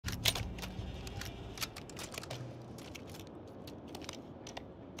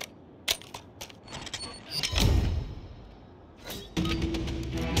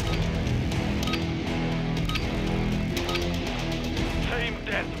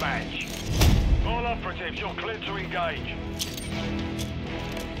match. All operatives, you're cleared to engage.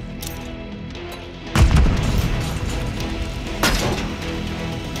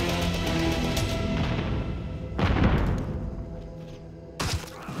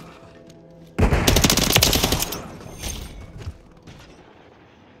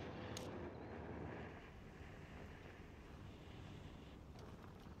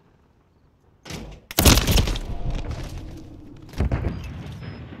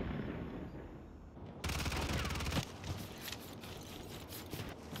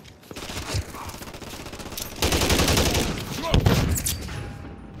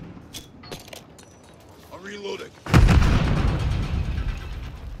 Reloading.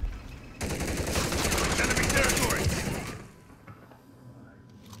 Enemy territory.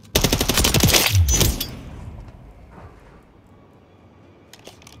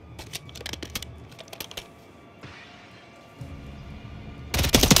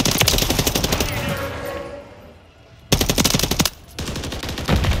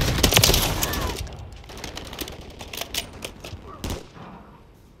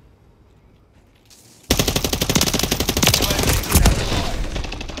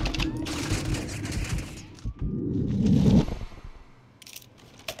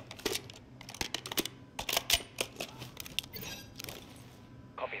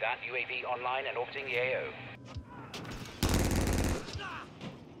 UAV online and orbiting the AO.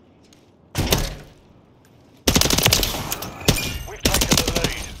 We've taken the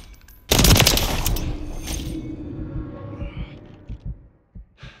lead.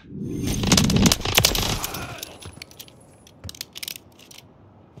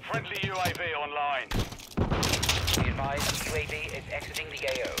 Friendly UAV online. Be advised, UAV is exiting the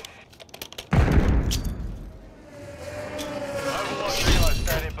AO. Overwatch Helo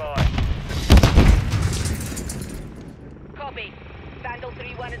standing by. Copy. Vandal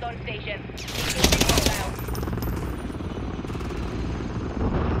 3-1 is on station. Inbound.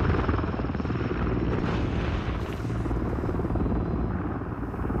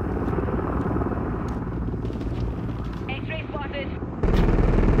 X-ray spotted.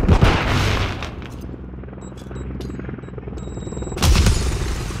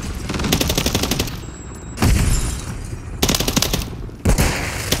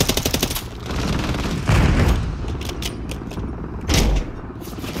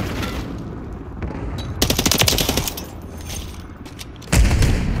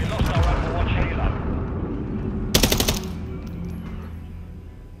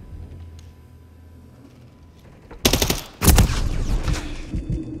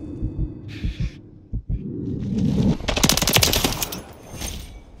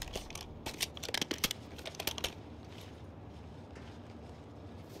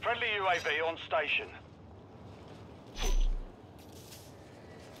 Friendly UAV on station.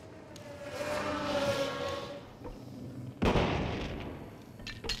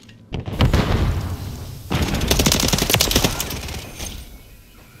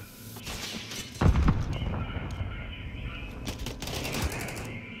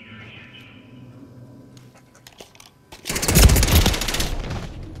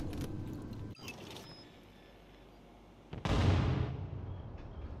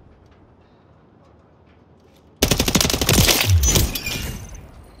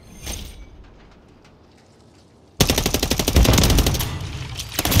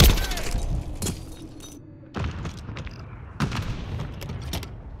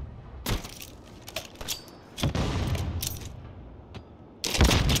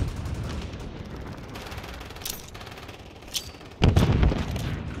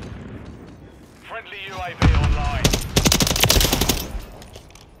 Friendly UAV online.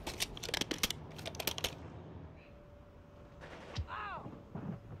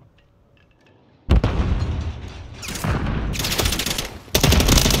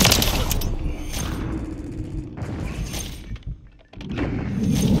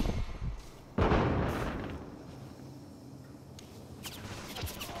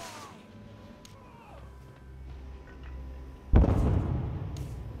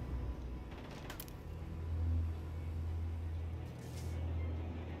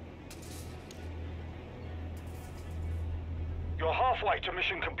 You're halfway to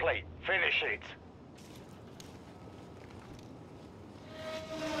mission complete. Finish it.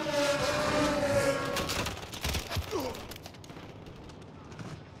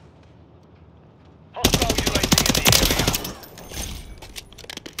 Hostile UAV in the area.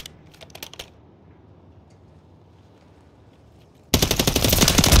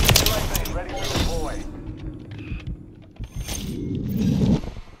 UAV ready to deploy.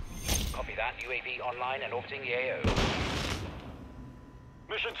 Copy that, UAV online and orbiting the AO.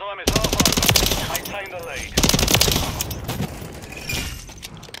 Mission time is half over. Maintain the lead.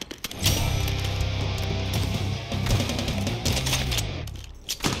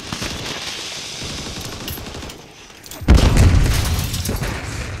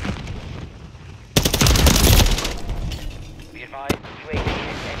 Be advised, UAV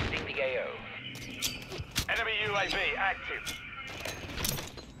is exiting the AO. Enemy UAV active.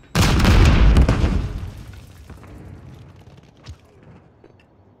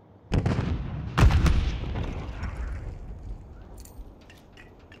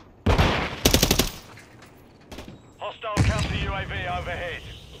 Hostile counter UAV overhead.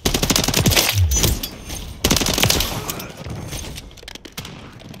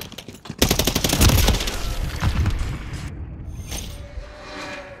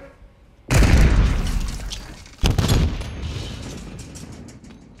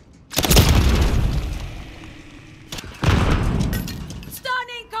 Stun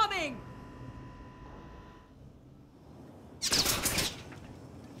incoming!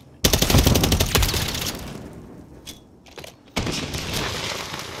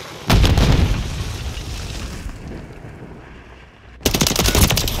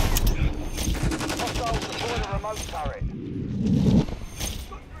 Hostile deploying a remote turret.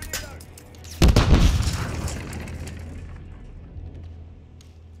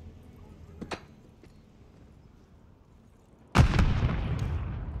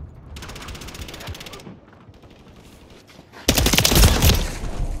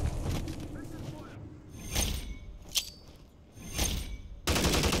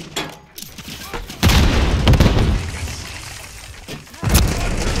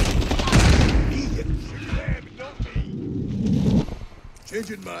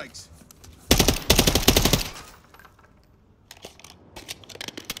 Changing mags.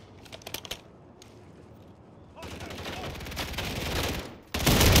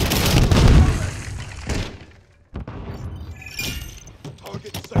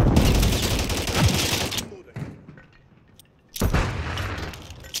 Target sight. Loading.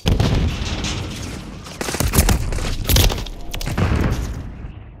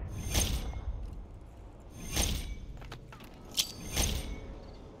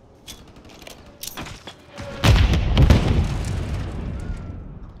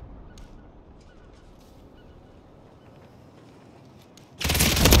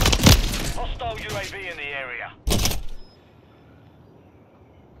 Hostile UAV in the area.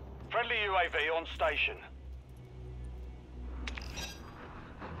 Friendly UAV on station.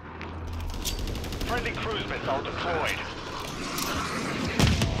 Friendly cruise missile deployed.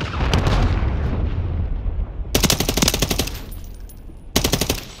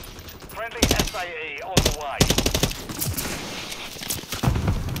 Friendly SAE on the way.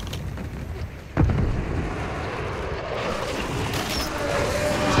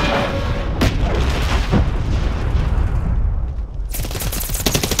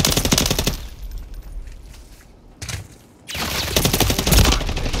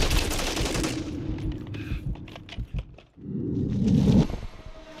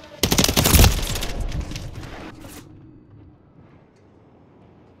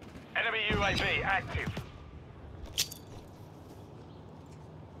 Enemy UAV active.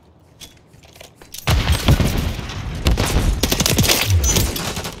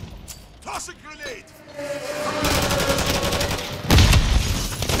 Toss a grenade!